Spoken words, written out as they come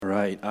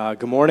right.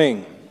 Good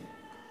morning.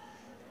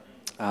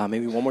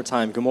 Maybe one more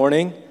time. Good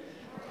morning.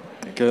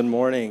 Good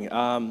morning.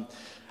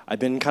 I've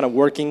been kind of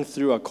working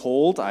through a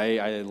cold.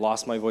 I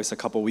lost my voice a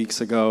couple weeks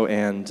ago,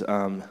 and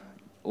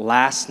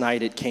last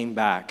night it came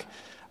back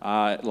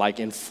like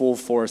in full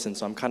force, and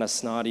so I'm kind of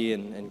snotty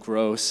and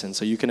gross, and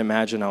so you can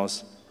imagine I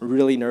was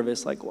really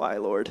nervous, like, why,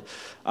 Lord?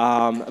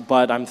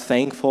 But I'm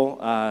thankful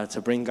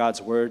to bring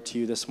God's word to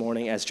you this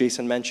morning. As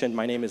Jason mentioned,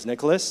 my name is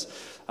Nicholas,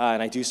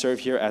 and I do serve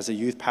here as a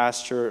youth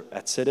pastor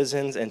at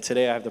Citizens, and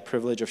today I have the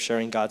privilege of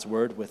sharing God's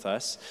word with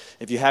us.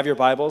 If you have your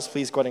Bibles,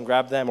 please go ahead and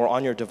grab them, or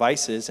on your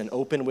devices, and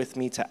open with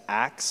me to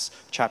Acts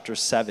chapter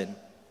 7.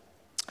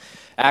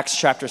 Acts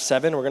chapter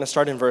 7, we're going to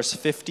start in verse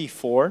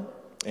 54,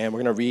 and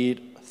we're going to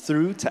read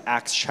through to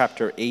Acts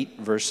chapter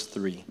 8, verse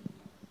 3.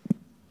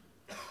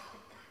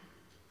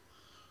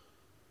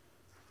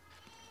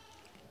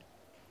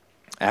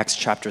 Acts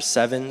chapter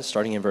 7,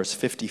 starting in verse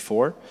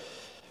 54,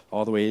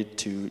 all the way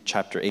to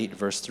chapter 8,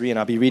 verse 3. And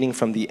I'll be reading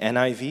from the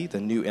NIV,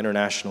 the New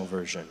International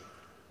Version.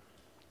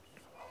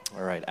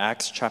 All right,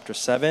 Acts chapter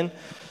 7,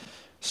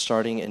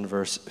 starting in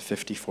verse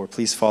 54.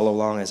 Please follow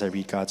along as I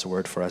read God's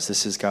word for us.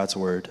 This is God's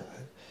word.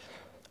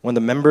 When the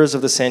members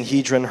of the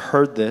Sanhedrin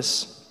heard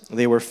this,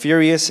 they were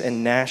furious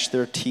and gnashed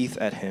their teeth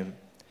at him.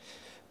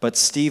 But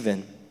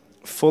Stephen,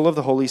 full of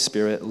the Holy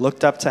Spirit,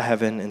 looked up to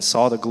heaven and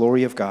saw the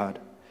glory of God,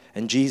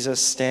 and Jesus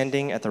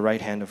standing at the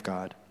right hand of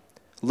God.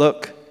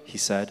 "Look," he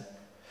said,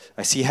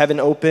 "I see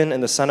heaven open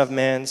and the Son of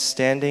Man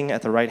standing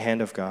at the right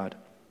hand of God."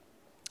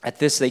 At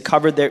this they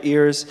covered their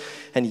ears,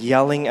 and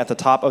yelling at the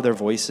top of their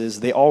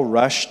voices, they all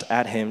rushed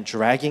at him,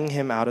 dragging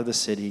him out of the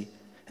city,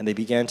 and they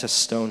began to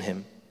stone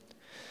him.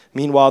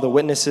 Meanwhile, the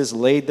witnesses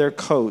laid their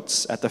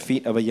coats at the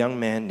feet of a young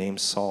man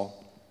named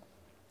Saul.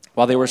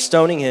 While they were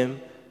stoning him,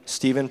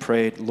 Stephen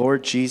prayed,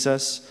 "Lord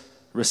Jesus,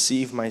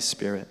 receive my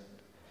spirit."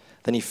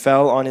 Then he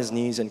fell on his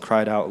knees and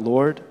cried out,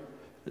 "Lord,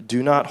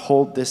 do not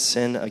hold this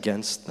sin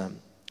against them."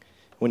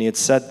 When he had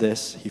said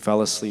this, he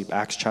fell asleep.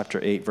 Acts chapter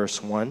 8,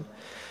 verse 1.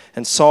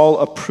 And Saul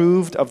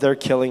approved of their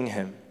killing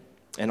him.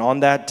 And on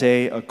that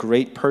day, a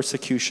great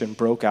persecution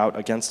broke out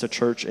against the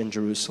church in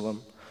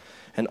Jerusalem.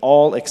 And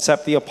all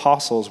except the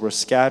apostles were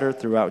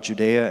scattered throughout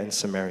Judea and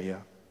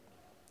Samaria.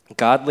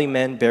 Godly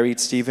men buried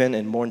Stephen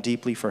and mourned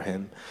deeply for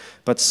him.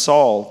 But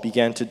Saul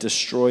began to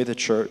destroy the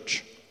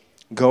church.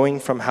 Going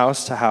from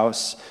house to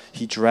house,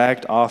 he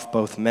dragged off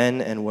both men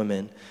and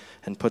women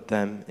and put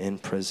them in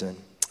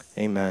prison.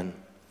 Amen.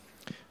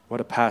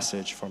 What a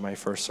passage for my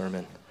first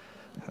sermon.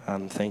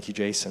 Thank you,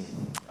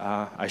 Jason.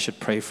 I should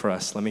pray for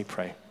us. Let me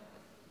pray.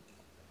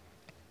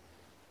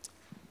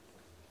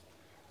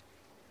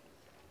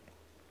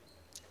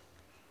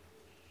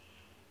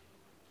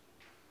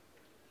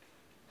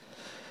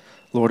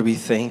 Lord, we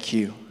thank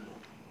you.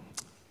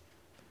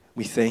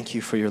 We thank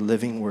you for your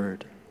living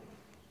word.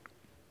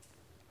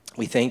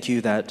 We thank you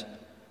that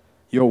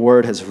your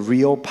word has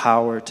real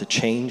power to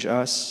change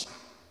us,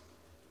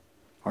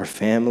 our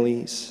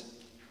families,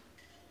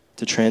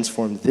 to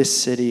transform this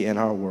city and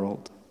our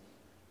world.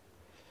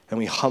 And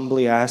we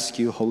humbly ask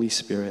you, Holy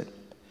Spirit,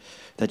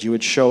 that you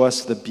would show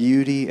us the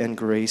beauty and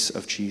grace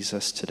of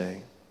Jesus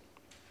today.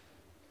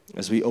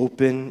 As we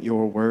open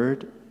your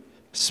word,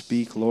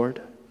 speak,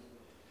 Lord.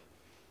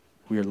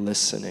 We are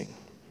listening.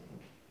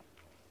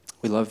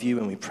 We love you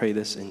and we pray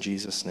this in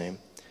Jesus' name.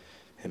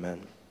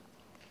 Amen.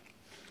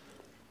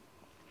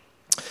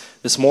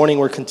 This morning,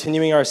 we're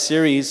continuing our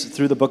series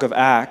through the book of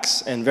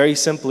Acts, and very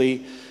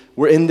simply,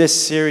 we're in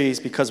this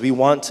series because we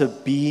want to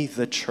be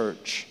the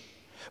church.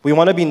 We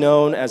want to be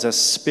known as a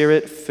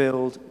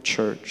spirit-filled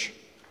church.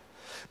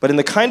 But in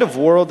the kind of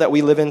world that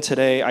we live in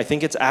today, I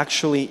think it's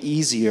actually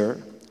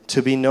easier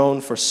to be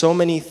known for so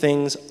many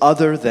things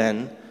other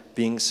than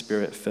being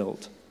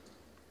spirit-filled.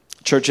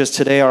 Churches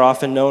today are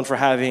often known for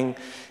having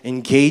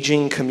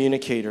engaging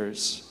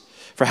communicators,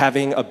 for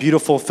having a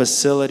beautiful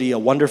facility, a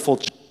wonderful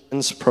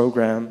children's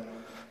program.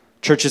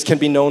 Churches can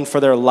be known for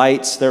their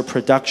lights, their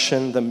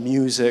production, the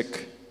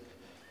music.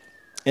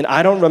 And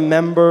I don't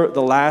remember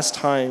the last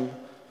time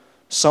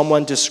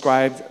someone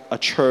described a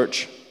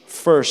church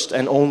first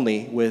and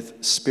only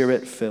with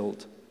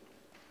spirit-filled.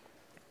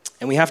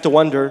 And we have to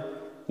wonder,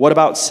 what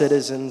about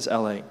Citizens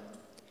LA?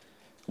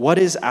 What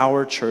is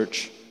our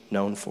church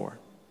known for?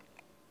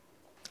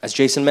 As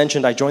Jason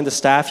mentioned, I joined the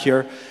staff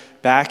here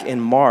back in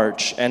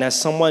March, and as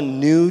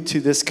someone new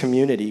to this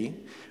community,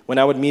 when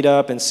I would meet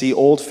up and see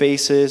old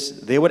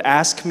faces, they would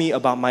ask me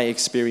about my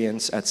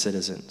experience at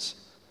Citizens.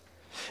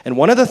 And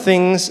one of the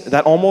things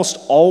that almost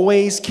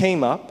always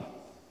came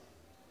up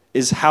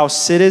is how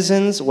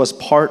Citizens was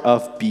part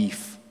of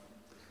beef.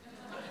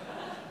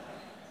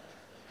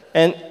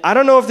 And I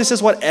don't know if this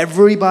is what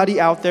everybody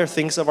out there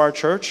thinks of our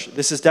church.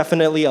 This is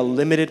definitely a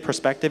limited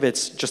perspective.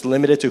 It's just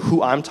limited to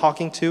who I'm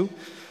talking to.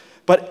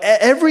 But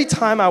every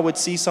time I would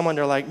see someone,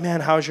 they're like, "Man,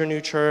 how's your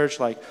new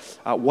church? Like,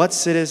 what's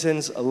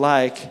Citizens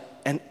like?"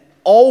 And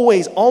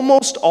always,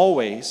 almost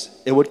always,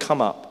 it would come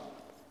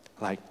up.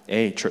 Like,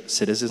 "Hey,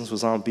 Citizens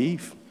was on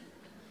beef."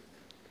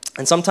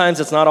 And sometimes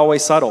it's not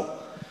always subtle.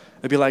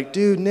 They'd be like,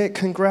 dude, Nick,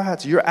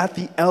 congrats. You're at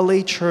the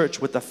LA church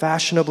with the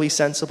fashionably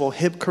sensible,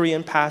 hip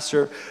Korean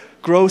pastor.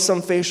 Grow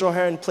some facial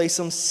hair and play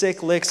some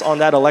sick licks on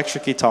that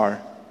electric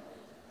guitar.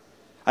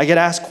 I get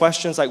asked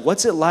questions like,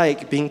 what's it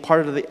like being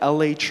part of the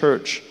LA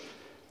church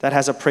that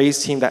has a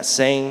praise team that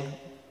sang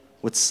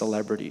with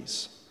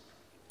celebrities?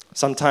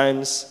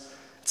 Sometimes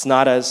it's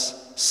not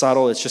as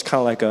subtle. It's just kind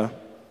of like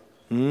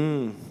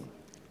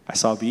I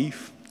saw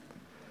beef.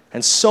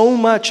 And so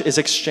much is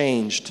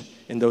exchanged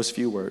in those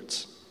few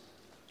words.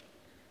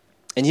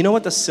 And you know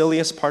what the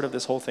silliest part of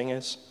this whole thing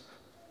is?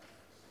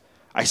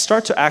 I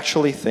start to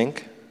actually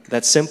think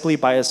that simply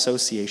by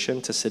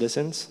association to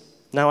citizens,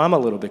 now I'm a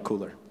little bit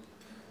cooler.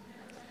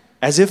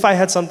 As if I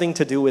had something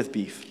to do with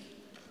beef.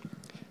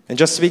 And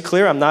just to be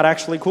clear, I'm not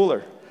actually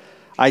cooler.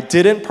 I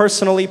didn't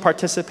personally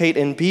participate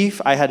in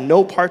beef. I had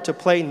no part to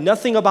play.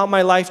 Nothing about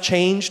my life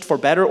changed for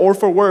better or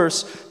for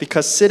worse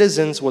because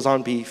citizens was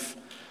on beef.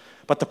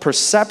 But the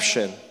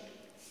perception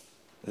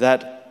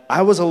that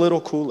I was a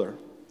little cooler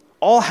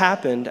all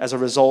happened as a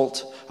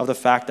result of the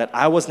fact that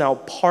I was now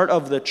part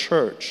of the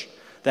church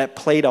that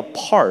played a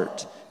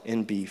part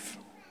in beef.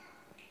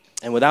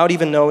 And without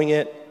even knowing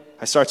it,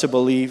 I start to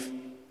believe,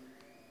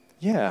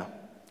 yeah,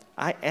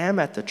 I am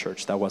at the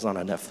church that was on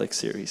a Netflix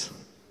series.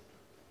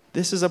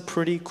 This is a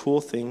pretty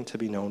cool thing to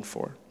be known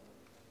for.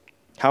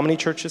 How many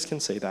churches can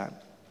say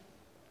that?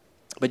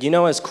 But you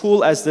know, as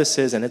cool as this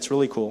is, and it's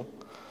really cool,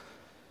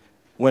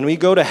 when we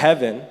go to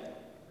heaven,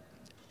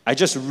 I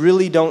just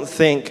really don't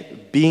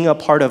think being a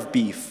part of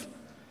beef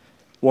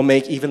will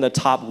make even the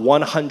top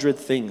 100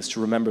 things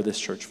to remember this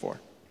church for.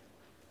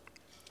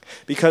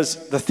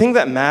 Because the thing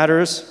that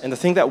matters and the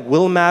thing that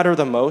will matter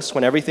the most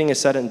when everything is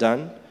said and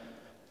done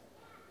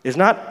is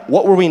not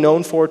what were we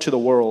known for to the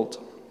world,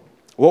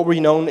 what were we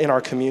known in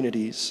our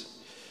communities,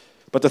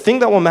 but the thing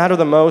that will matter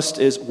the most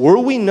is were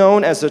we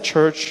known as the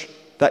church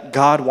that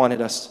God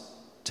wanted us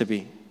to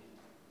be?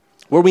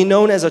 Were we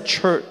known as a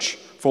church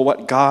for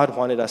what God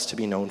wanted us to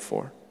be known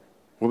for?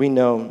 Were we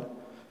known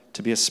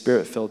to be a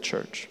Spirit-filled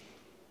church?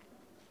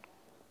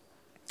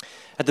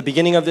 At the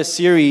beginning of this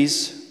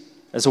series,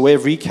 as a way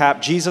of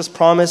recap, Jesus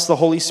promised the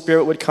Holy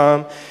Spirit would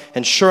come,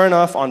 and sure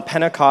enough, on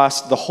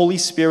Pentecost, the Holy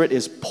Spirit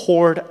is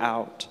poured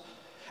out.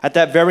 At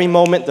that very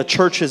moment, the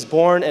church is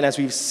born, and as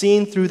we've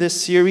seen through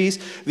this series,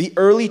 the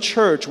early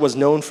church was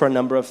known for a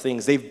number of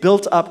things. They've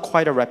built up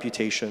quite a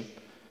reputation.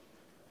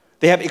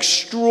 They have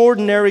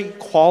extraordinary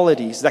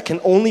qualities that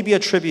can only be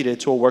attributed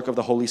to a work of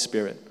the Holy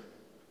Spirit.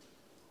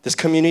 This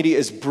community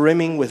is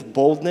brimming with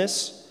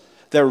boldness.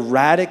 They're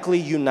radically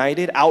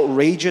united,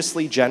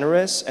 outrageously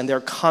generous, and they're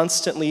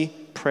constantly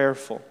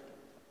prayerful.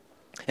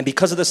 And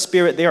because of the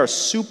Spirit, they are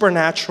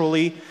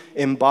supernaturally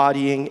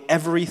embodying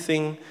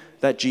everything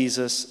that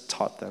Jesus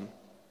taught them.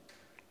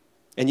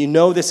 And you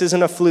know this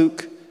isn't a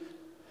fluke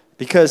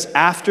because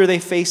after they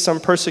face some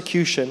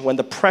persecution, when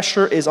the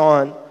pressure is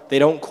on, they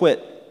don't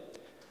quit.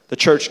 The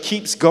church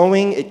keeps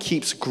going, it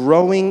keeps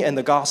growing, and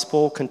the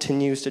gospel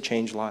continues to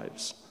change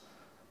lives.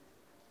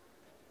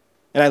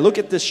 And I look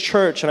at this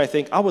church and I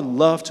think, I would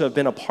love to have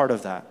been a part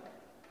of that.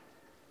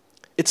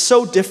 It's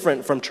so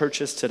different from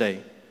churches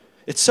today.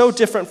 It's so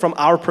different from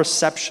our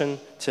perception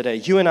today.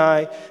 You and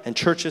I and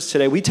churches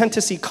today, we tend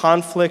to see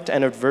conflict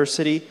and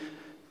adversity,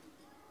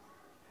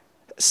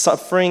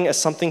 suffering as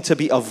something to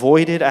be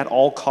avoided at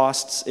all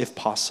costs if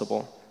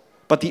possible.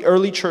 But the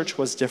early church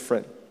was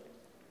different.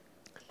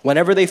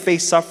 Whenever they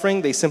faced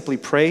suffering, they simply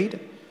prayed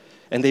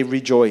and they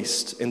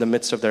rejoiced in the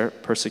midst of their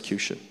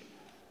persecution.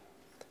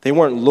 They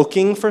weren't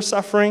looking for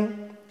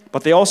suffering,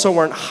 but they also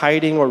weren't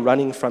hiding or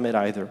running from it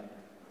either.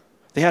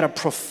 They had a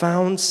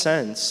profound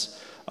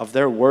sense of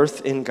their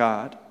worth in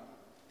God,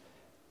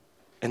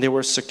 and they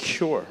were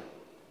secure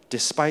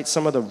despite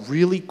some of the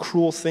really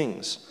cruel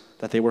things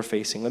that they were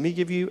facing. Let me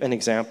give you an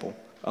example,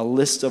 a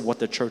list of what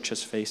the church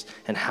has faced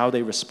and how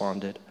they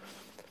responded.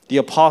 The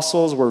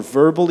apostles were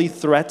verbally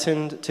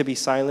threatened to be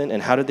silent,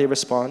 and how did they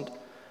respond?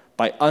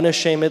 By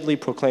unashamedly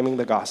proclaiming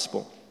the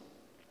gospel.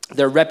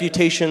 Their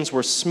reputations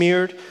were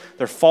smeared.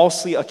 They're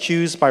falsely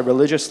accused by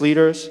religious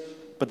leaders,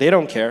 but they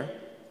don't care.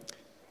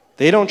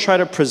 They don't try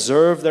to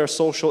preserve their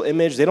social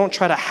image. They don't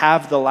try to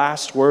have the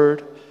last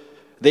word.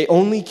 They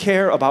only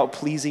care about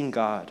pleasing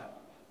God.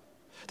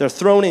 They're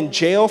thrown in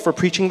jail for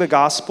preaching the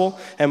gospel,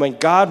 and when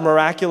God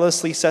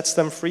miraculously sets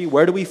them free,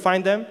 where do we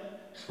find them?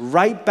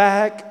 Right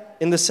back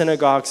in the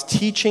synagogues,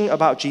 teaching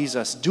about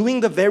Jesus, doing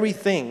the very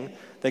thing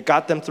that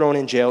got them thrown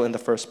in jail in the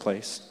first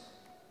place.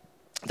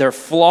 They're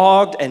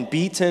flogged and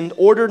beaten,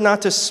 ordered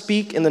not to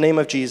speak in the name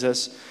of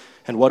Jesus.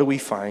 And what do we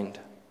find?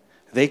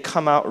 They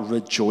come out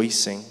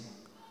rejoicing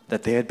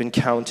that they had been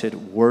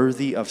counted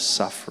worthy of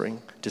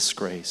suffering,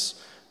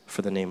 disgrace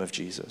for the name of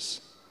Jesus.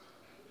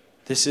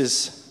 This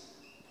is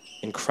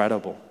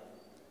incredible.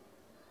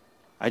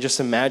 I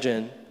just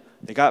imagine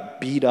they got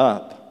beat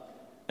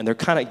up and they're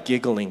kind of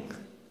giggling.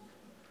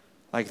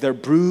 Like they're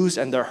bruised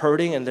and they're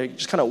hurting and they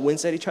just kind of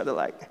wince at each other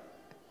like,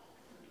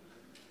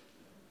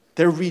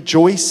 they're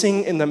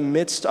rejoicing in the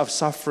midst of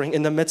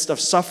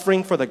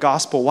suffering for the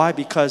gospel. Why?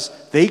 Because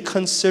they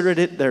considered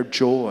it their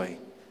joy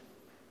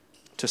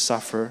to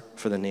suffer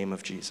for the name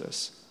of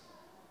Jesus.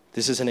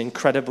 This is an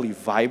incredibly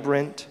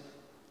vibrant,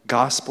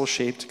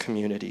 gospel-shaped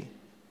community.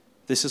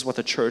 This is what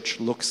the church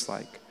looks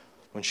like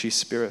when she's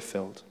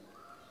Spirit-filled.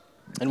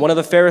 And one of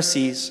the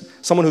Pharisees,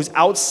 someone who's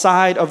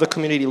outside of the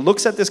community,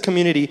 looks at this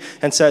community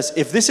and says,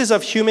 if this is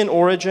of human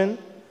origin,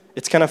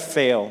 it's going to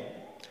fail.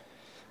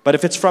 But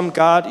if it's from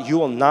God, you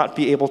will not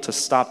be able to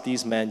stop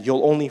these men.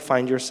 You'll only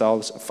find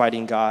yourselves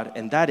fighting God.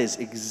 And that is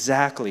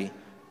exactly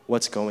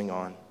what's going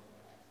on.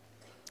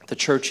 The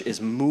church is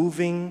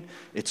moving,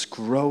 it's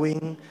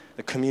growing,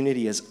 the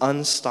community is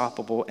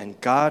unstoppable, and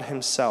God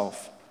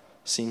himself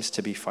seems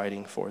to be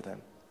fighting for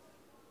them.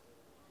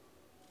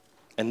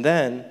 And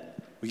then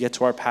we get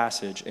to our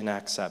passage in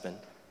Acts 7.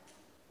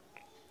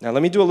 Now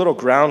let me do a little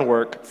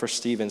groundwork for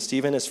Stephen.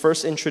 Stephen is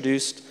first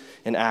introduced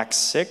in Acts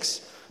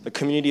 6. The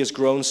community has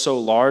grown so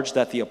large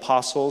that the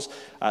apostles,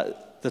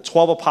 the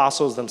 12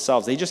 apostles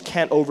themselves, they just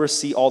can't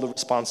oversee all the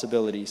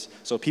responsibilities.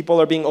 So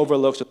people are being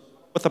overlooked. So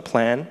with a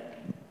plan.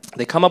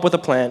 They come up with a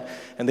plan,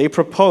 and they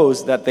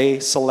propose that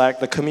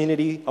the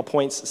community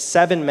appoints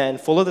 7 men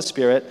full of the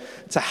Spirit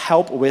to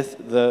help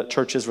with the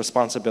church's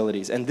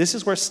responsibilities. And this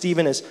is where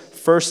Stephen is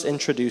first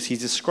introduced.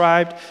 He's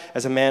described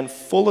as a man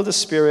full of the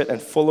Spirit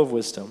and full of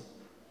wisdom.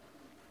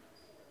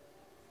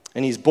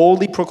 And he's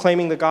boldly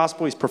proclaiming the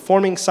gospel. He's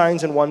performing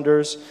signs and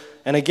wonders.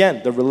 And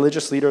again, the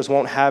religious leaders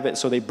won't have it,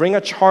 so they bring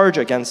a charge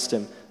against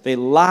him. They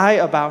lie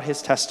about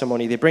his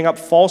testimony. They bring up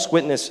false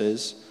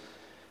witnesses.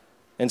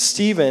 And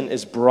Stephen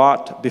is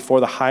brought before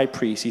the high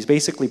priest. He's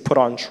basically put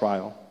on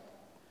trial.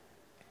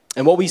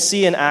 And what we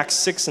see in Acts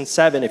 6 and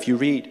 7, if you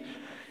read,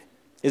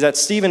 is that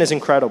Stephen is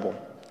incredible.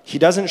 He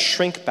doesn't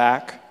shrink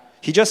back.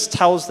 He just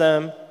tells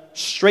them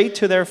straight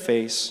to their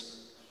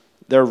face,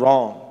 they're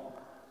wrong.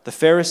 The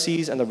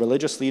Pharisees and the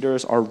religious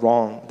leaders are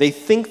wrong. They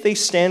think they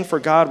stand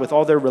for God with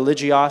all their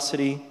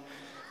religiosity,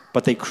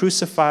 but they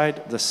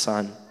crucified the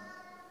Son.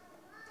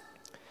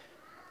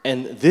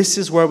 And this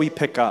is where we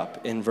pick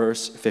up in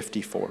verse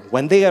 54.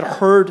 When they had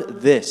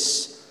heard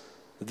this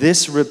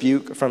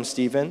rebuke from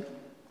Stephen,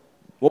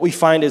 what we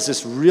find is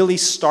this really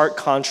stark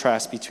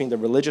contrast between the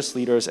religious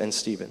leaders and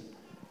Stephen.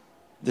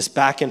 This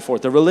back and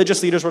forth. The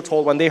religious leaders were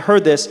told when they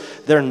heard this,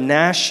 they're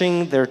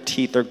gnashing their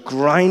teeth. They're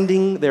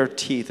grinding their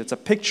teeth. It's a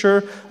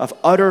picture of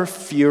utter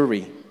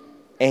fury,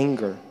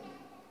 anger.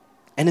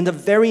 And in the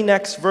very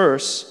next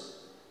verse,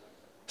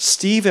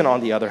 Stephen,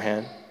 on the other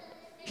hand,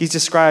 he's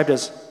described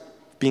as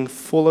being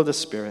full of the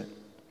Spirit.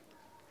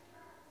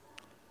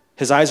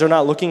 His eyes are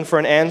not looking for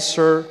an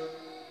answer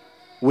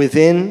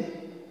within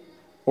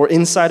or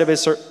inside of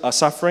his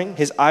suffering.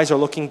 His eyes are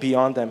looking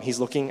beyond them. He's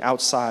looking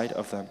outside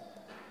of them.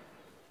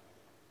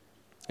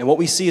 And what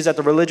we see is that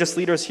the religious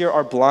leaders here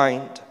are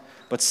blind,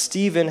 but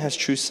Stephen has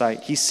true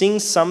sight. He's seeing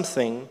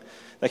something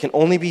that can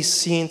only be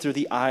seen through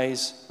the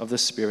eyes of the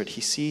Spirit.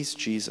 He sees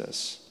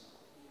Jesus.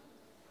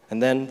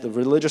 And then the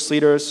religious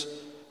leaders,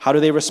 how do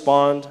they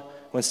respond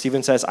when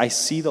Stephen says, I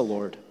see the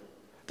Lord?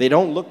 They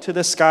don't look to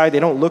the sky. They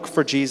don't look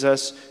for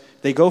Jesus.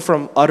 They go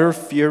from utter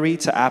fury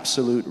to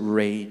absolute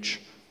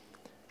rage.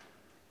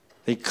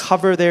 They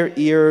cover their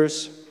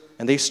ears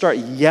and they start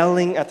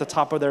yelling at the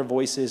top of their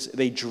voices.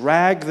 They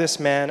drag this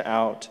man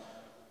out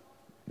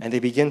and they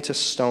begin to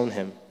stone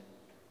him.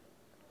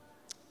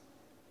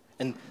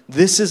 And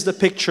this is the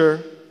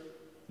picture.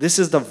 This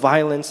is the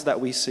violence that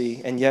we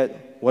see. And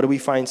yet, what do we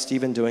find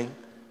Stephen doing?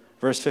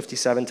 Verse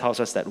 57 tells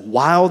us that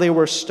while they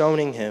were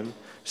stoning him,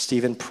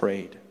 Stephen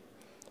prayed.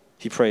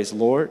 He prays,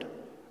 Lord,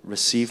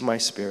 receive my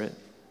spirit.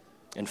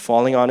 And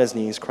falling on his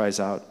knees, cries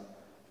out,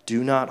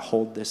 do not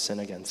hold this sin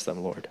against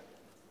them, Lord.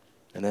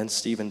 And then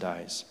Stephen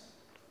dies.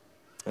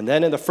 And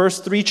then in the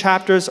first 3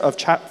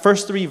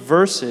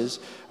 verses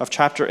of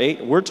chapter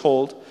 8, we're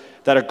told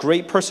that a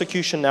great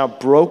persecution now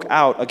broke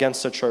out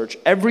against the church.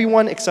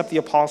 Everyone except the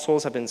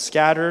apostles have been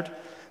scattered.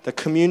 The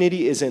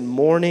community is in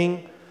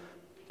mourning,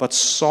 but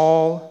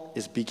Saul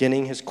is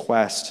beginning his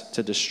quest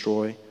to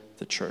destroy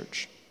the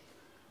church.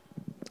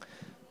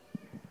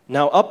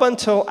 Now, up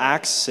until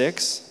Acts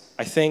 6,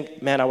 I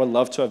think, man, I would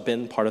love to have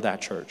been part of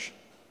that church.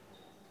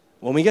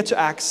 When we get to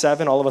Acts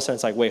 7, all of a sudden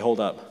it's like, wait, hold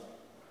up.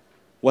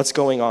 What's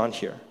going on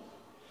here?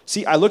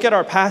 See, I look at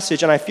our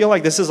passage and I feel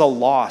like this is a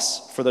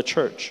loss for the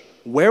church.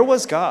 Where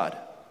was God?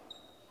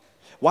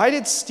 Why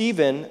did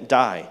Stephen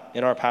die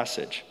in our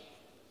passage?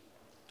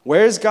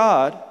 Where is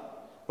God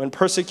when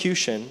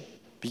persecution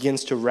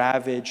begins to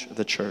ravage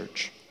the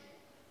church?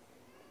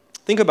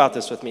 Think about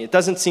this with me. It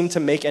doesn't seem to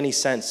make any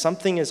sense.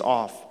 Something is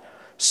off.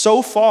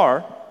 So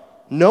far,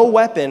 no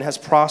weapon has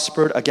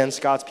prospered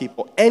against God's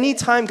people.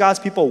 Anytime God's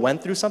people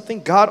went through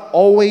something, God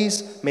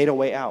always made a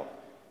way out.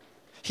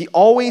 He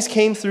always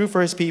came through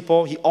for his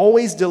people. He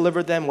always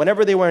delivered them.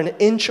 Whenever they were an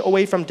inch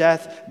away from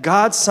death,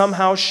 God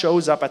somehow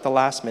shows up at the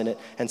last minute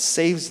and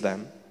saves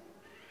them.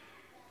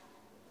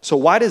 So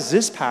why does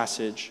this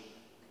passage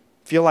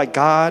feel like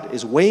God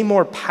is way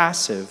more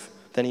passive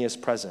than he is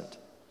present?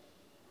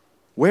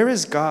 Where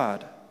is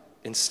God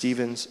in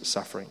Stephen's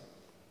suffering?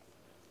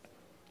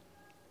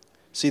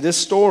 See, this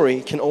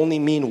story can only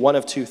mean one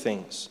of two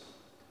things.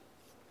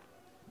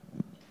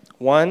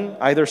 One,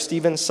 either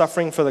Stephen's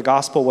suffering for the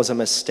gospel was a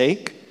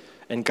mistake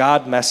and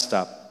God messed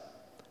up.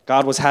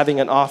 God was having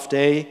an off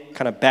day,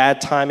 kind of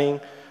bad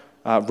timing,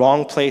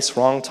 wrong place,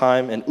 wrong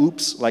time, and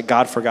oops, like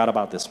God forgot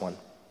about this one.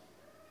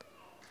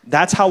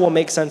 That's how we'll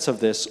make sense of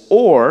this.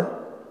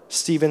 Or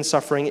Stephen's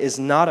suffering is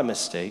not a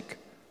mistake.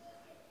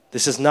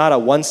 This is not a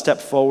one step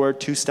forward,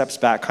 two steps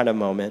back kind of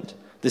moment.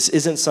 This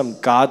isn't some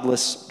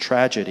godless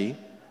tragedy.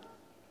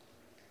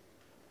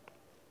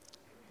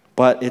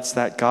 But it's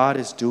that God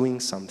is doing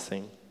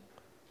something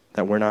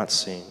that we're not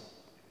seeing.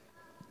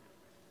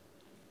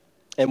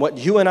 And what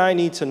you and I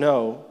need to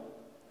know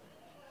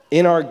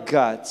in our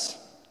guts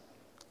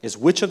is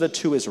which of the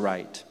two is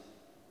right.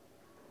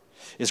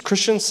 Is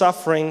Christian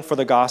suffering for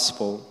the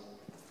gospel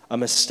a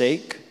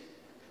mistake?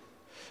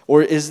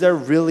 Or is there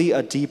really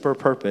a deeper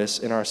purpose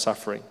in our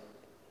suffering?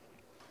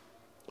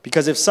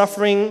 Because if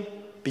suffering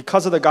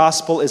because of the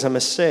gospel is a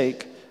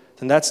mistake,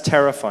 then that's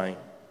terrifying.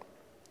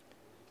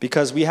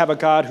 Because we have a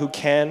God who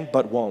can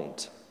but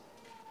won't.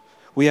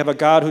 We have a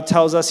God who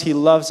tells us he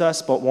loves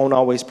us but won't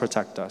always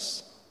protect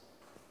us.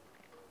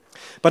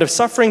 But if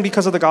suffering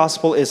because of the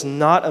gospel is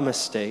not a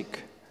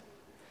mistake,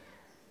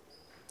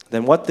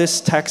 then what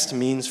this text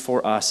means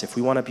for us, if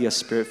we want to be a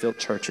spirit-filled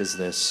church, is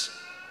this: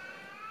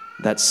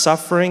 that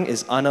suffering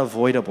is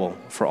unavoidable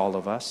for all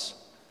of us,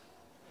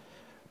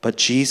 but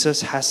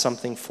Jesus has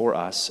something for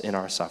us in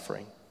our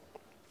suffering.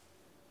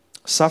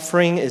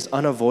 Suffering is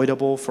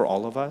unavoidable for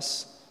all of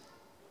us,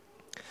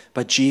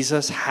 but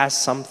Jesus has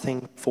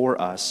something for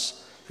us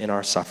in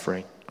our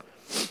suffering.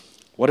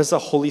 What does the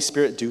Holy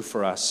Spirit do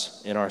for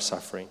us in our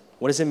suffering?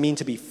 What does it mean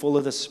to be full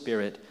of the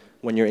Spirit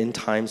when you're in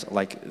times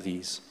like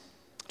these?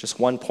 Just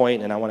one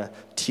point, and I want to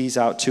tease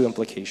out two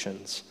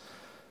implications.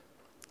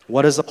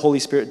 What does the Holy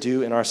Spirit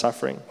do in our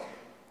suffering?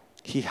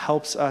 He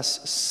helps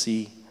us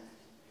see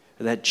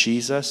that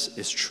Jesus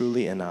is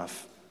truly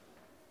enough.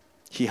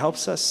 He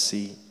helps us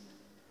see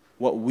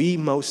what we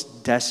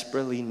most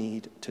desperately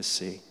need to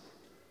see.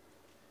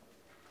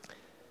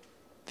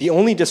 The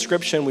only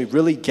description we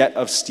really get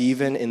of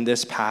Stephen in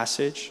this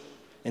passage,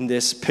 in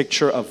this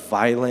picture of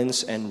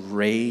violence and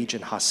rage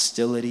and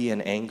hostility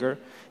and anger,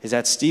 is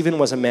that Stephen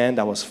was a man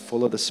that was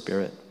full of the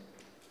Spirit.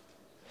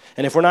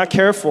 And if we're not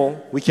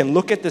careful, we can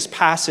look at this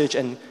passage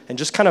and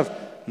just kind of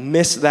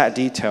miss that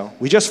detail.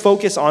 We just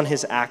focus on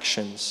his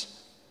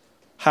actions,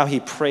 how he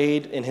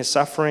prayed in his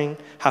suffering,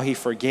 how he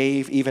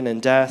forgave even in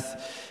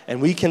death. And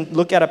we can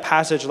look at a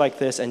passage like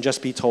this and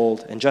just be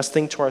told and just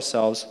think to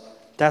ourselves,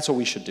 that's what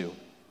we should do.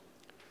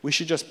 We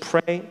should just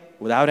pray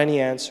without any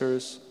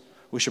answers.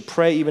 We should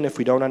pray even if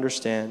we don't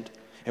understand.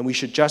 And we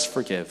should just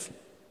forgive.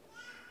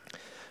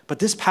 But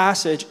this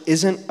passage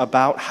isn't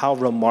about how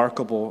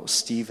remarkable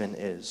Stephen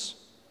is.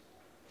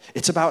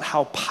 It's about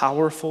how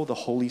powerful the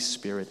Holy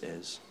Spirit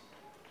is.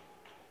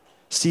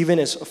 Stephen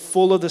is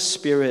full of the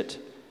Spirit,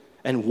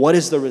 and what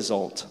is the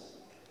result?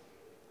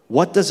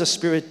 What does the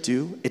Spirit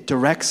do? It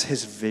directs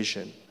his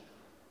vision.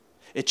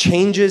 It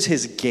changes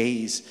his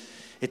gaze.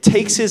 It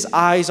takes his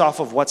eyes off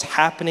of what's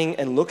happening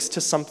and looks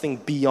to something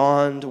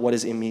beyond what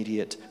is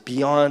immediate,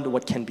 beyond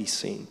what can be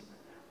seen.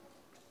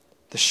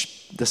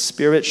 The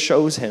Spirit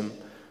shows him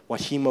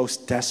what he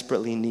most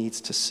desperately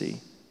needs to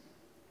see.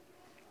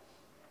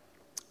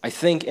 I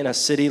think in a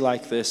city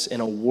like this, in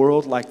a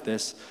world like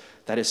this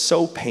that is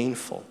so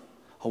painful,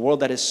 a world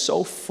that is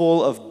so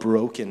full of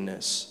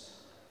brokenness,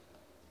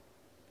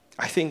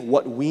 I think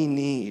what we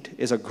need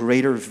is a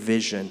greater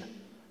vision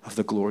of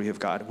the glory of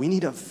God. We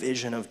need a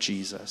vision of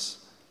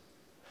Jesus,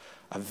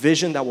 a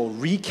vision that will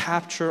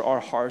recapture our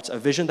hearts, a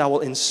vision that will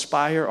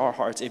inspire our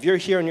hearts. If you're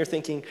here and you're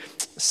thinking,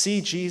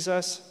 see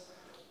Jesus,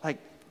 like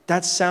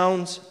that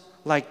sounds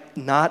like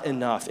not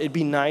enough. It'd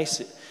be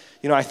nice.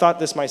 I thought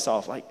this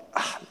myself, like,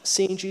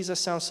 seeing Jesus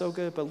sounds so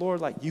good, but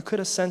Lord, like, you could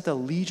have sent a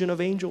legion of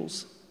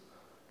angels.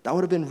 That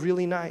would have been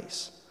really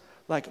nice.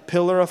 Like,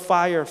 pillar of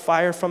fire,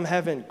 fire from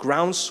heaven,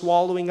 ground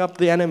swallowing up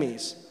the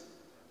enemies.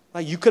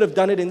 Like, you could have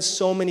done it in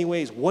so many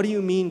ways. What do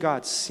you mean,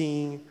 God,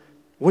 seeing?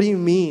 What do you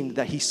mean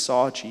that he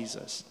saw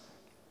Jesus?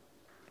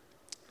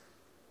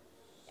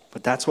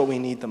 But that's what we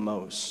need the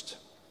most.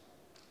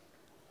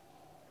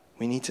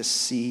 We need to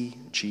see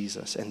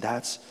Jesus, and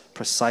that's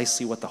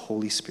precisely what the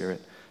Holy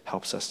Spirit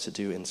helps us to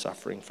do in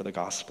suffering for the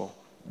gospel.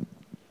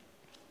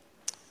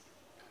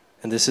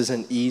 And this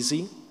isn't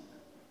easy.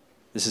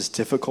 This is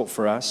difficult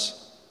for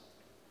us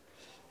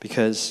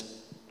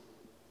because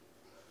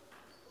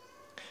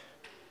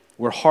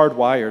we're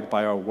hardwired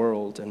by our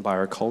world and by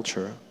our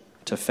culture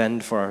to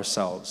fend for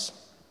ourselves,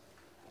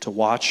 to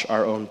watch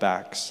our own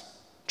backs.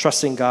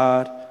 Trusting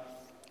God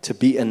to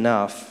be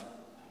enough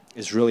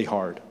is really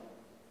hard.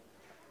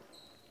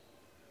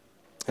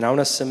 And I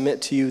want to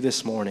submit to you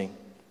this morning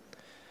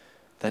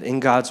that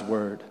in God's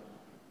word,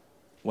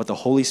 what the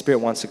Holy Spirit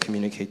wants to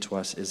communicate to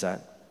us is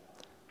that,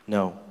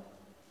 no,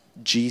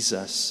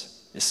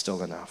 Jesus is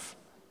still enough.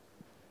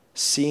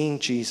 Seeing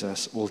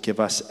Jesus will give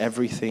us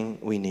everything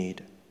we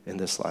need in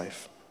this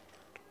life.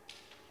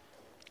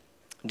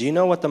 Do you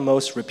know what the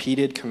most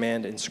repeated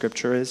command in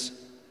Scripture is?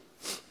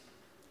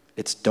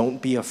 It's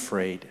don't be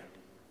afraid.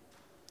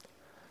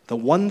 the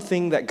one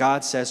thing that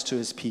God says to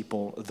his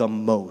people the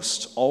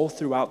most all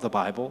throughout the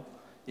Bible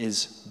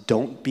is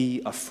don't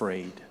be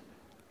afraid.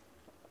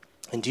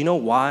 And do you know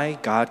why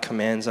God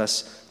commands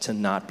us to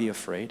not be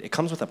afraid? It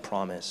comes with a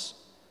promise.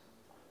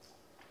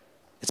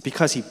 It's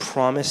because he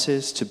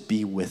promises to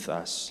be with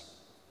us.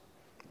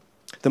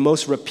 The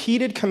most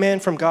repeated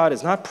command from God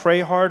is not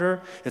pray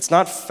harder, it's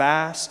not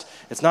fast,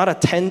 it's not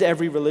attend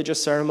every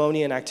religious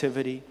ceremony and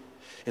activity,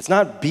 it's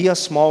not be a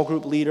small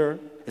group leader,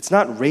 it's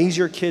not raise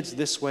your kids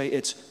this way,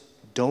 it's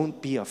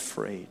don't be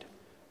afraid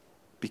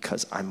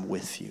because I'm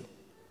with you.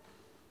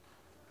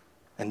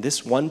 And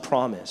this one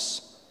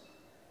promise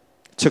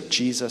took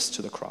Jesus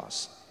to the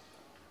cross.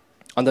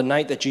 On the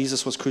night that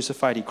Jesus was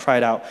crucified, he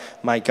cried out,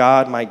 my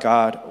God,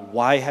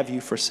 why have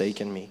you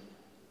forsaken me?"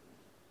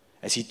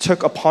 As he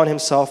took upon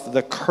himself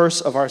the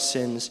curse of our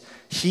sins,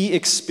 he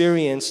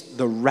experienced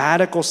the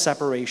radical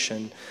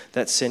separation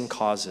that sin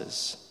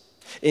causes.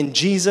 In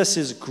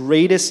Jesus'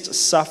 greatest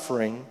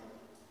suffering,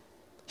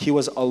 he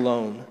was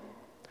alone,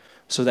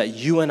 so that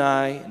you and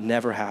I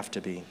never have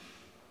to be.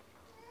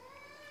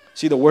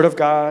 See, the Word of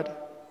God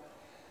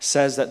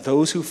says that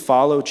those who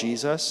follow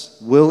Jesus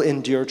will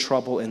endure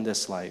trouble in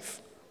this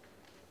life.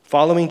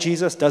 Following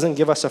Jesus doesn't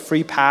give us a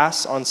free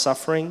pass on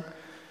suffering.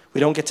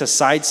 We don't get to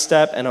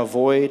sidestep and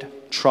avoid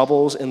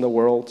troubles in the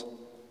world.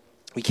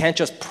 We can't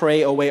just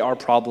pray away our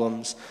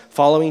problems.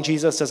 Following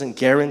Jesus doesn't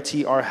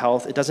guarantee our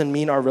health. It doesn't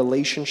mean our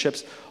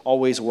relationships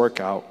always work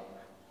out.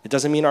 It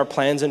doesn't mean our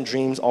plans and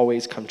dreams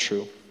always come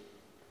true.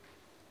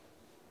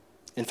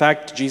 In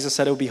fact, Jesus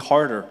said it would be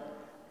harder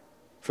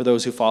for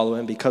those who follow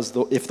him because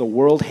if the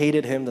world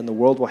hated him, then the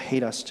world will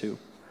hate us too.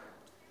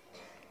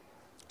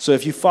 So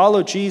if you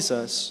follow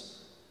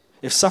Jesus,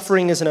 if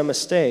suffering isn't a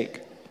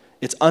mistake,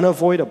 it's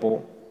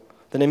unavoidable,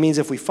 then it means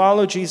if we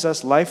follow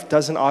Jesus, life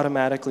doesn't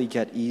automatically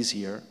get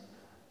easier.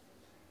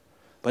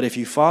 But if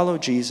you follow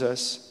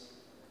Jesus,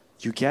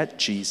 you get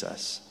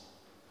Jesus.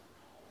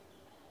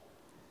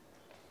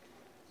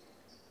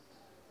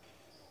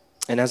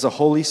 And as the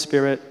Holy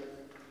Spirit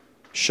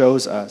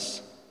shows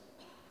us,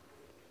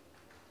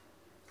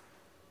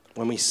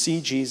 when we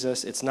see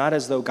Jesus, it's not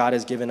as though God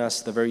has given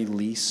us the very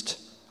least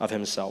of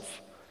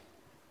himself.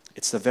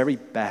 It's the very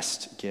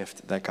best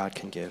gift that God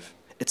can give.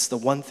 It's the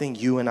one thing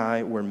you and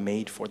I were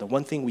made for, the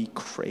one thing we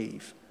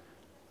crave,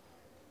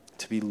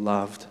 to be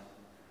loved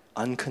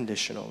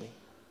unconditionally.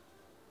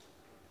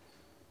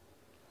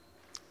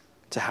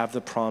 To have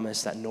the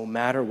promise that no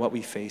matter what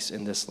we face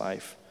in this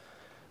life,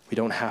 we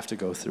don't have to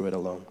go through it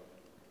alone.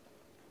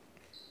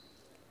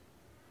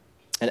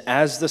 And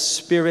as the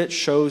Spirit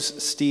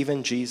shows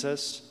Stephen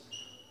Jesus,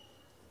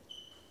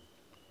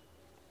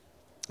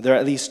 there are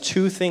at least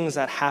two things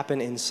that happen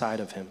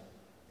inside of him.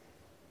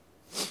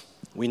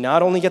 We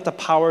not only get the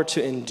power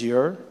to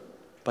endure,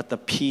 but the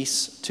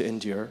peace to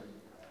endure.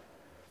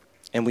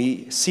 And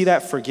we see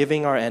that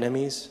forgiving our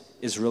enemies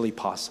is really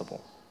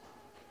possible.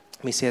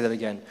 Let me say that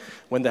again.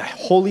 When the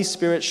Holy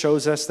Spirit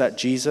shows us that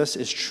Jesus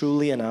is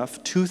truly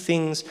enough, two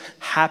things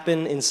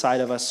happen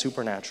inside of us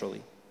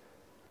supernaturally.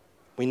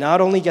 We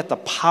not only get the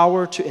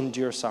power to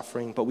endure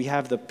suffering, but we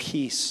have the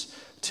peace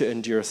to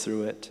endure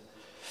through it.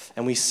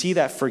 And we see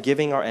that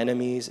forgiving our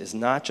enemies is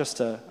not just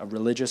a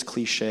religious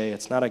cliche.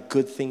 It's not a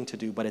good thing to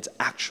do, but it's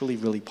actually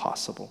really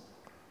possible.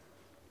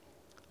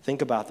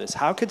 Think about this.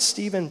 How could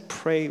Stephen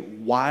pray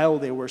while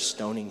they were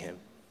stoning him?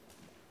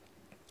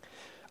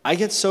 I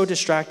get so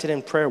distracted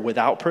in prayer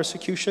without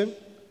persecution.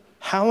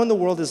 How in the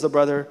world is the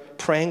brother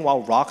praying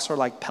while rocks are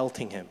like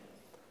pelting him?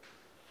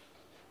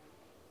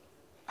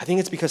 I think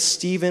it's because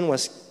Stephen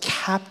was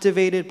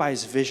captivated by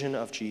his vision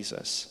of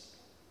Jesus.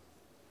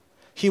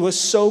 He was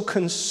so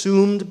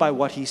consumed by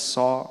what he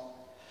saw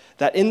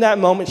that in that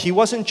moment, he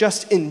wasn't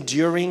just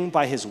enduring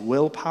by his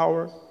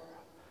willpower,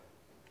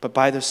 but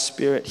by the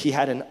Spirit. He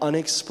had an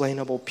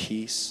unexplainable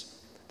peace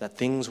that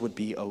things would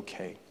be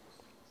okay.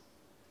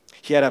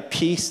 He had a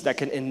peace that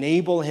can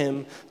enable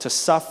him to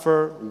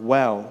suffer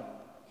well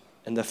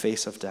in the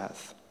face of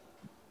death.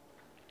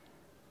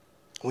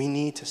 We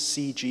need to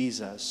see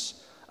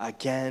Jesus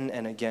again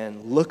and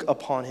again, look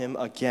upon him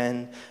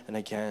again and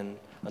again,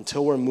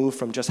 until we're moved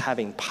from just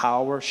having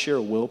power, sheer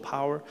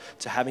willpower,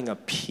 to having a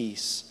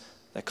peace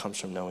that comes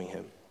from knowing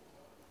him.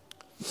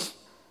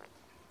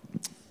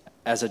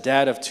 As a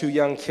dad of two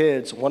young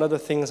kids, one of the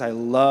things I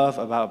love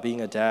about being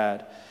a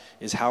dad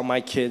is how my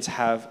kids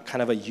have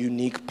kind of a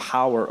unique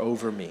power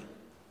over me.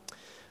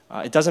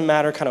 It doesn't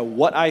matter kind of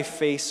what I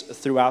face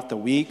throughout the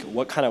week,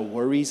 what kind of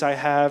worries I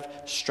have,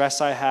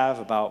 stress I have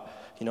about,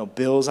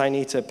 bills I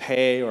need to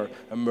pay or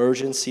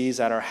emergencies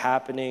that are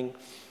happening.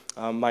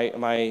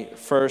 My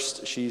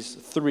first, she's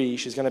 3,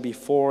 she's gonna be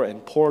 4,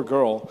 and poor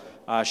girl,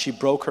 she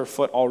broke her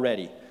foot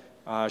already.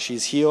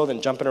 She's healed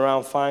and jumping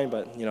around fine,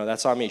 but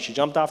that's on me. She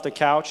jumped off the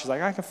couch, she's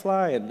like, I can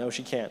fly, and no,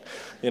 she can't,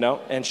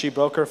 and she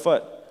broke her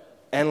foot.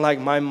 And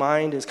my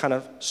mind is kind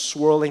of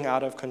swirling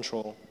out of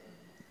control.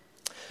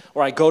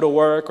 Or I go to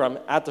work, or I'm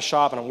at the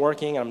shop and I'm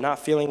working and I'm not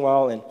feeling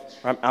well, and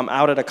I'm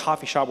out at a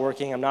coffee shop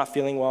working, I'm not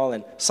feeling well,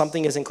 and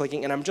something isn't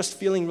clicking, and I'm just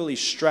feeling really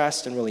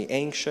stressed and really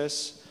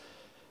anxious.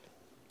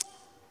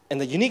 And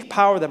the unique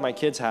power that my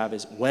kids have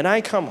is when I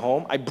come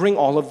home, I bring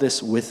all of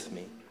this with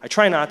me. I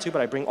try not to,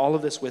 but I bring all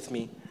of this with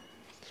me.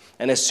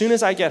 And as soon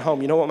as I get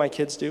home, you know what my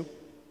kids do?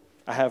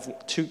 I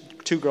have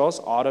two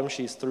girls, Autumn,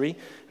 she's 3, and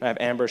I have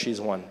Amber,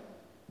 she's 1.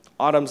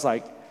 Autumn's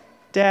like,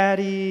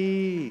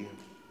 Daddy.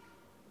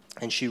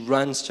 And she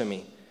runs to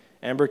me.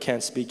 Amber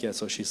can't speak yet,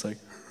 so she's like,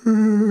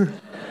 and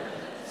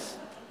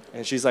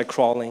she's like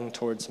crawling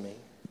towards me.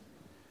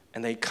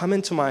 And they come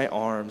into my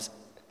arms,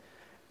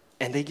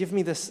 and they give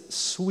me this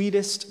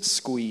sweetest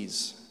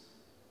squeeze.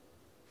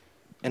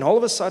 And all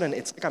of a sudden,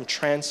 it's like I'm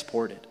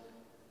transported.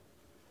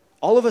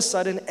 All of a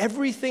sudden,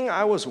 everything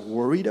I was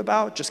worried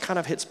about just kind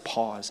of hits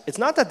pause. It's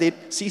not that they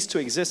cease to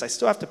exist. I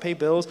still have to pay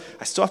bills.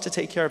 I still have to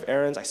take care of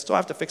errands. I still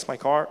have to fix my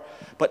car.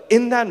 But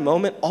in that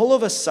moment, all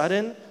of a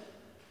sudden,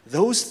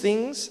 those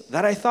things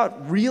that I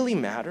thought really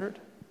mattered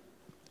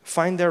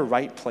find their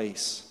right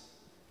place.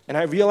 And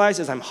I realize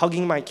as I'm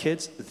hugging my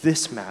kids,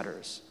 this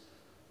matters.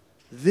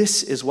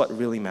 This is what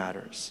really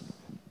matters.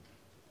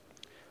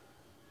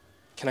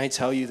 Can I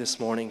tell you this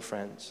morning,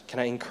 friends? Can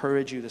I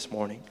encourage you this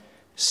morning?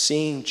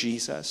 Seeing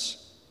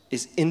Jesus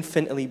is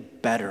infinitely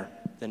better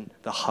than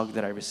the hug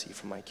that I receive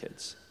from my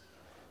kids.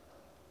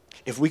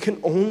 If we can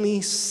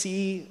only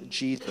see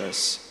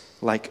Jesus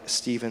like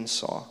Stephen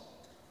saw,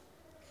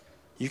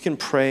 you can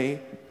pray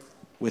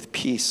with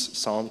peace,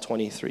 Psalm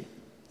 23.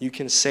 You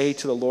can say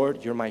to the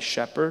Lord, you're my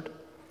shepherd,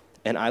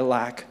 and I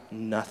lack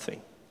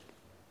nothing.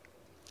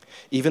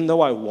 Even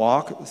though I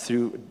walk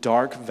through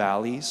dark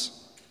valleys,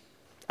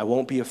 I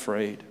won't be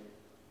afraid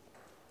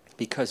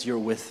because you're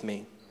with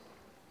me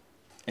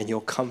and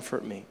you'll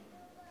comfort me.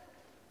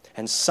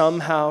 And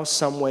somehow,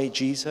 some way,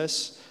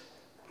 Jesus,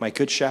 my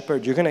good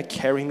shepherd, you're going to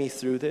carry me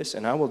through this,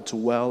 and I will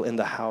dwell in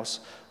the house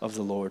of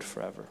the Lord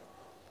forever.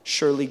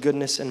 Surely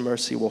goodness and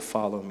mercy will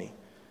follow me.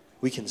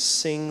 We can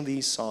sing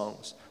these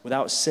songs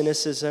without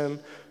cynicism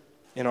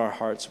in our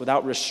hearts,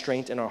 without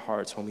restraint in our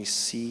hearts when we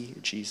see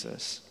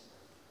Jesus.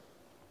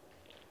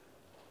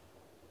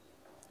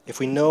 If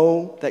we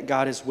know that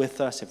God is with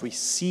us, if we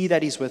see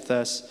that he's with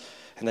us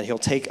and that he'll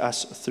take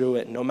us through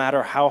it, no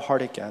matter how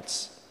hard it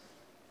gets,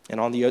 and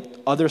on the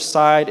other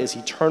side is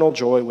eternal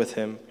joy with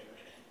him,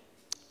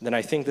 then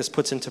I think this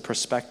puts into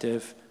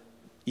perspective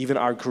even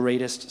our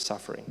greatest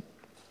suffering.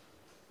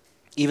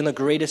 Even the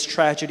greatest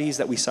tragedies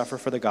that we suffer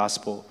for the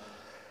gospel,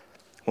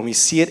 when we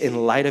see it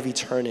in light of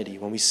eternity,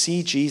 when we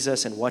see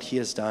Jesus and what he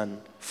has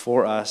done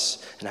for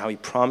us and how he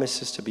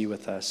promises to be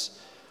with us,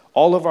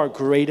 all of our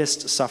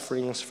greatest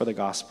sufferings for the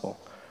gospel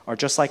are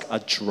just like a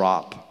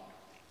drop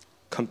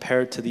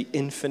compared to the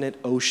infinite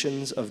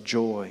oceans of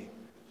joy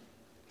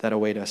that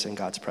await us in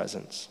God's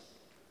presence.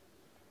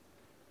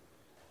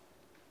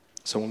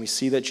 So when we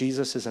see that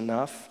Jesus is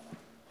enough,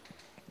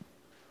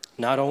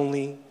 not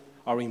only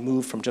are we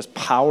moved from just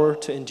power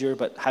to endure,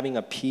 but having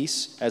a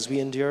peace as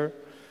we endure.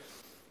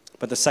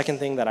 But the second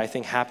thing that I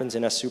think happens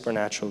in us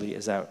supernaturally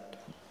is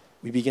that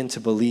we begin to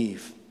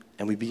believe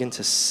and we begin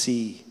to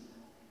see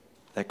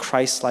that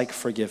Christ-like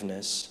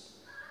forgiveness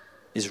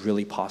is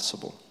really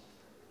possible.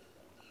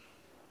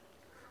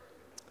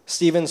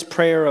 Stephen's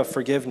prayer of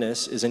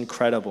forgiveness is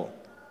incredible,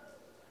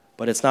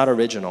 but it's not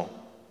original.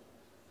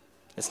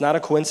 It's not a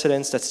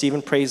coincidence that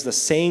Stephen prays the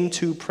same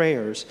 2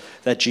 prayers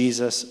that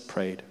Jesus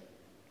prayed.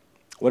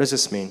 What does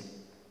this mean?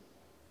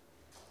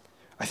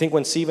 I think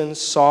when Stephen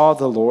saw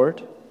the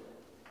Lord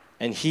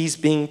and he's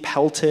being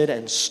pelted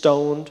and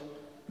stoned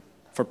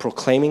for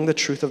proclaiming the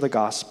truth of the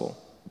gospel,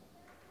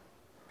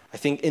 I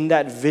think in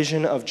that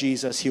vision of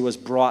Jesus, he was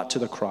brought to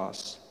the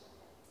cross.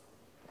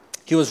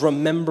 He was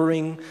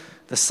remembering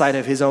the sight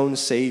of his own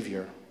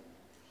Savior,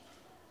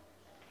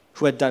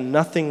 who had done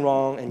nothing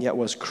wrong and yet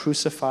was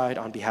crucified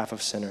on behalf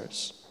of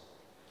sinners.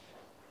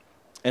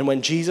 And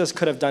when Jesus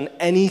could have done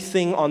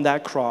anything on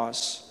that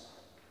cross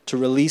to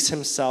release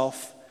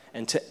himself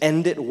and to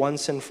end it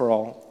once and for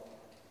all,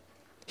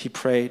 he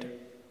prayed,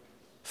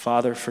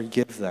 Father,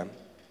 forgive them,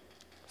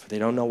 for they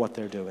don't know what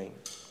they're doing.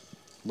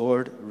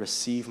 Lord,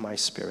 receive my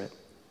spirit.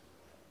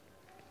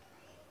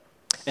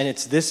 And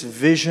it's this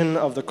vision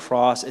of the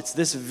cross, it's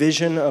this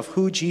vision of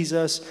who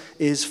Jesus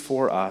is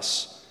for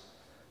us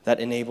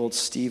that enabled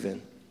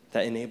Stephen,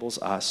 that enables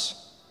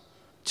us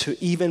to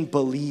even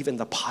believe in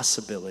the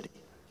possibility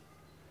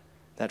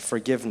that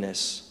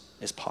forgiveness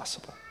is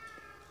possible.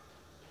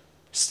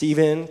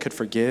 Stephen could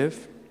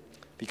forgive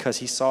because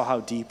he saw how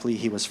deeply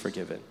he was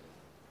forgiven.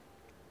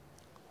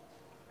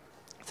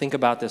 Think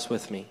about this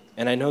with me.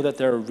 And I know that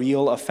there are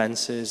real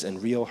offenses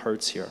and real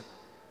hurts here.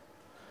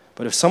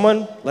 But if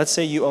someone, let's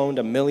say you owned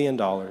 $1 million.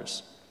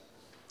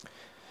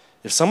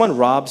 If someone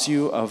robs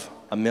you of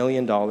 $1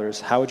 million,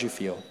 how would you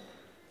feel?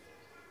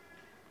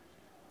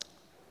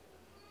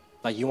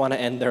 Like you want to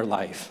end their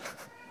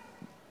life.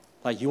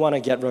 Like you want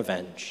to get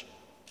revenge.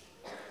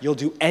 You'll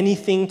do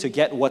anything to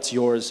get what's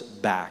yours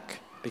back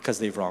because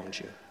they've wronged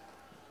you.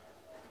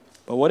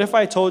 But what if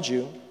I told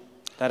you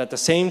that at the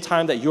same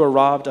time that you were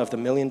robbed of the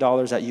 $1 million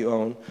that you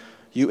own,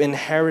 you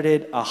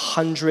inherited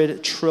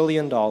 $100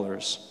 trillion.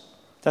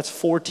 That's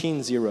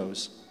 14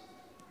 zeros.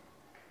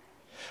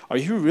 Are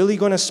you really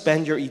going to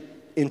spend your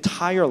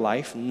entire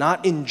life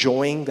not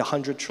enjoying the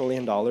 $100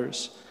 trillion,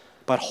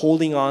 but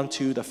holding on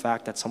to the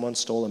fact that someone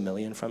stole $1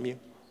 million from you?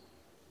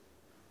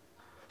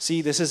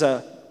 See, this is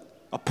a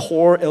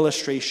poor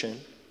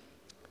illustration,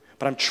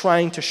 but I'm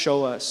trying to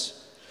show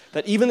us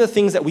that even the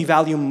things that we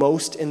value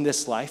most in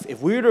this life, if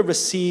we were to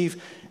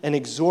receive an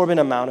exorbitant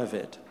amount of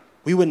it,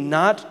 we would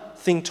not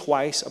think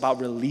twice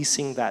about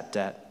releasing that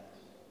debt.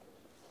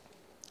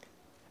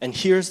 And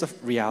here's the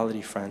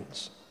reality,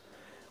 friends.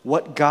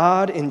 What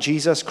God in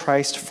Jesus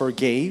Christ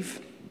forgave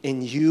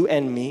in you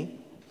and me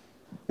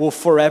will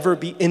forever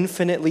be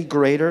infinitely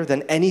greater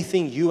than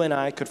anything you and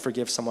I could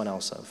forgive someone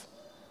else of.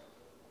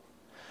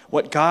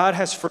 What God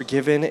has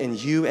forgiven in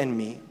you and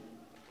me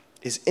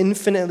is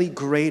infinitely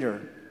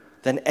greater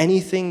than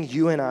anything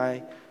you and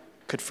I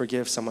could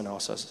forgive someone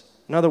else of.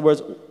 In other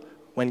words,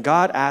 when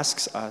God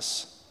asks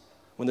us,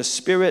 when the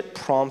Spirit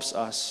prompts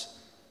us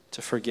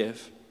to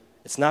forgive,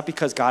 it's not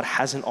because God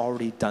hasn't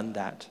already done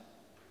that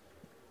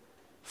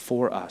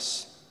for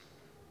us.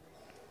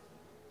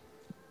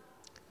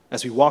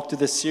 As we walk through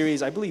this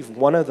series, I believe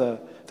one of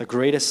the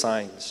greatest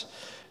signs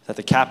that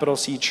the Capital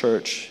C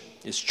Church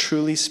is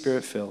truly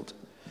Spirit-filled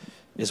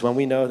is when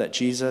we know that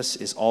Jesus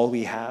is all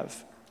we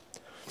have,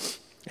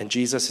 and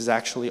Jesus is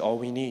actually all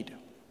we need.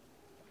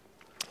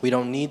 We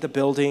don't need the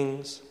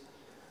buildings.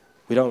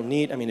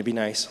 It'd be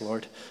nice,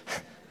 Lord,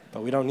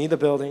 but we don't need the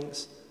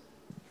buildings.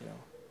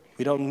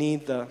 We don't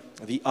need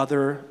the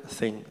other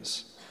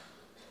things.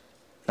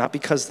 Not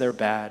because they're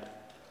bad,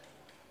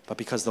 but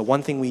because the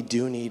one thing we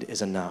do need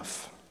is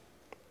enough.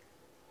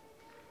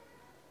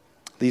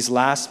 These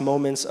last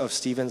moments of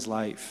Stephen's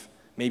life,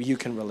 maybe you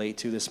can relate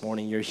to this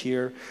morning. You're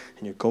here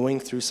and you're going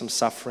through some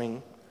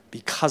suffering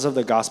because of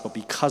the gospel,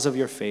 because of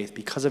your faith,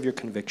 because of your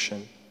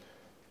conviction.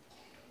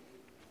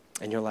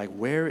 And you're like,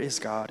 where is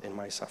God in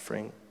my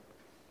suffering?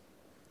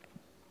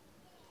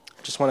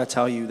 I just want to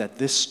tell you that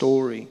this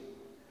story,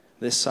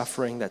 this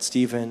suffering that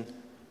Stephen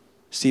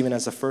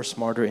as the first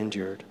martyr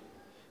endured,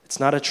 it's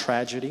not a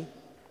tragedy,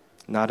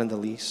 not in the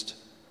least.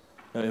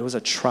 No, it was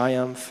a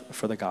triumph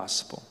for the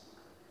gospel.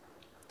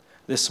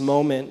 This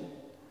moment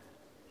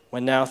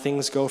when now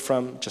things go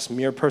from just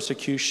mere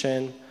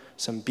persecution,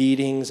 some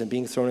beatings and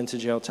being thrown into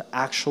jail to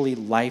actually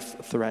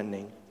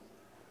life-threatening.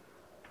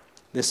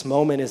 This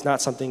moment is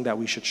not something that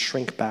we should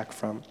shrink back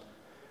from,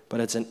 but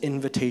it's an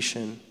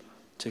invitation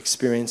to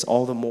experience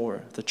all the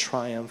more the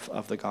triumph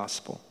of the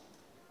gospel.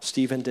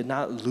 Stephen did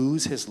not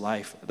lose his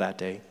life that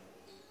day.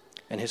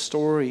 And his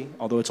story,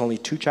 although it's only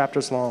 2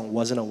 chapters long,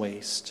 wasn't a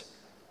waste.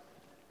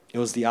 It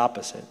was the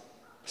opposite.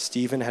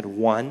 Stephen had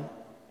won.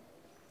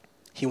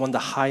 He won the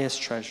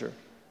highest treasure.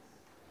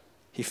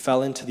 He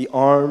fell into the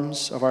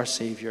arms of our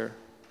Savior.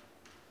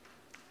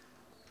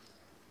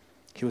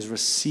 He was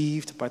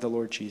received by the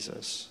Lord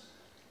Jesus.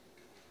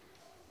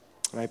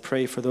 And I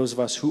pray for those of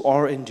us who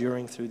are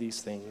enduring through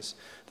these things,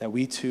 that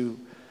we too,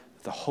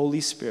 the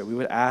Holy Spirit, we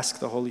would ask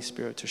the Holy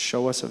Spirit to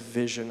show us a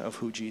vision of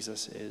who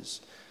Jesus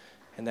is,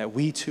 and that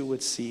we too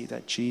would see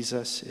that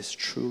Jesus is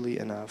truly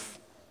enough.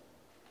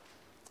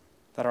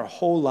 That our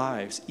whole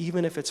lives,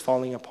 even if it's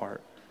falling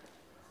apart,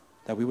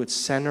 that we would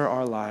center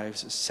our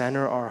lives,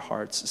 center our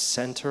hearts,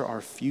 center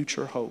our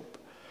future hope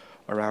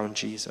around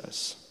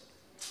Jesus,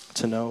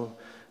 to know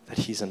that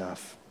He's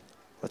enough.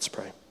 Let's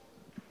pray.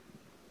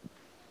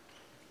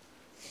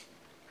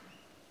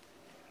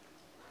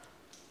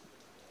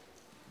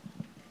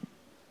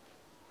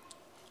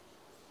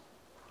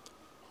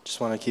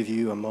 Just want to give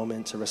you a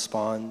moment to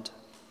respond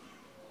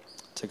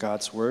to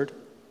God's word.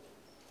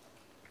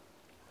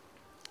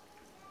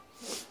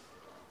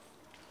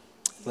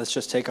 Let's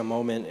just take a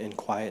moment in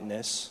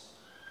quietness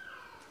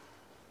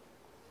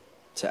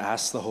to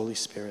ask the Holy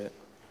Spirit,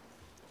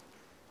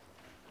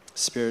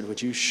 Spirit,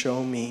 would you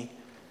show me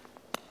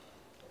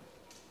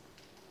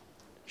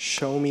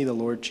the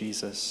Lord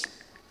Jesus.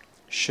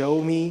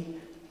 Show me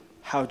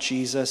how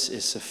Jesus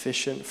is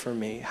sufficient for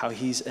me, how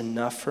He's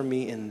enough for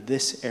me in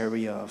this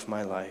area of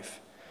my life.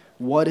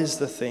 What is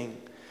the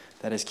thing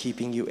that is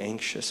keeping you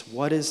anxious?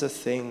 What is the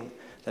thing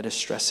that is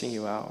stressing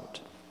you out?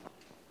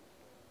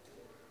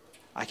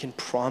 I can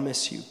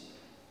promise you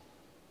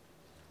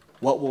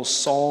what will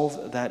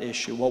solve that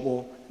issue, what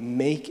will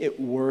make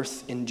it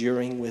worth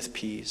enduring with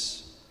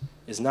peace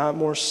is not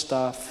more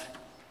stuff,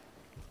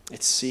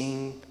 it's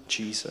seeing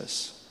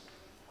Jesus.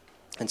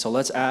 And so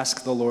let's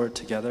ask the Lord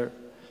together,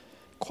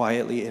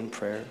 quietly in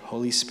prayer.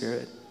 Holy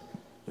Spirit,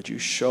 would you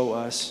show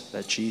us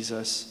that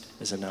Jesus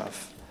is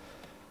enough?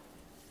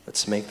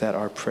 Let's make that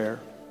our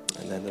prayer,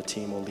 and then the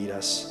team will lead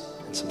us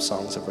in some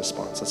songs of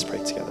response. Let's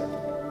pray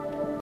together.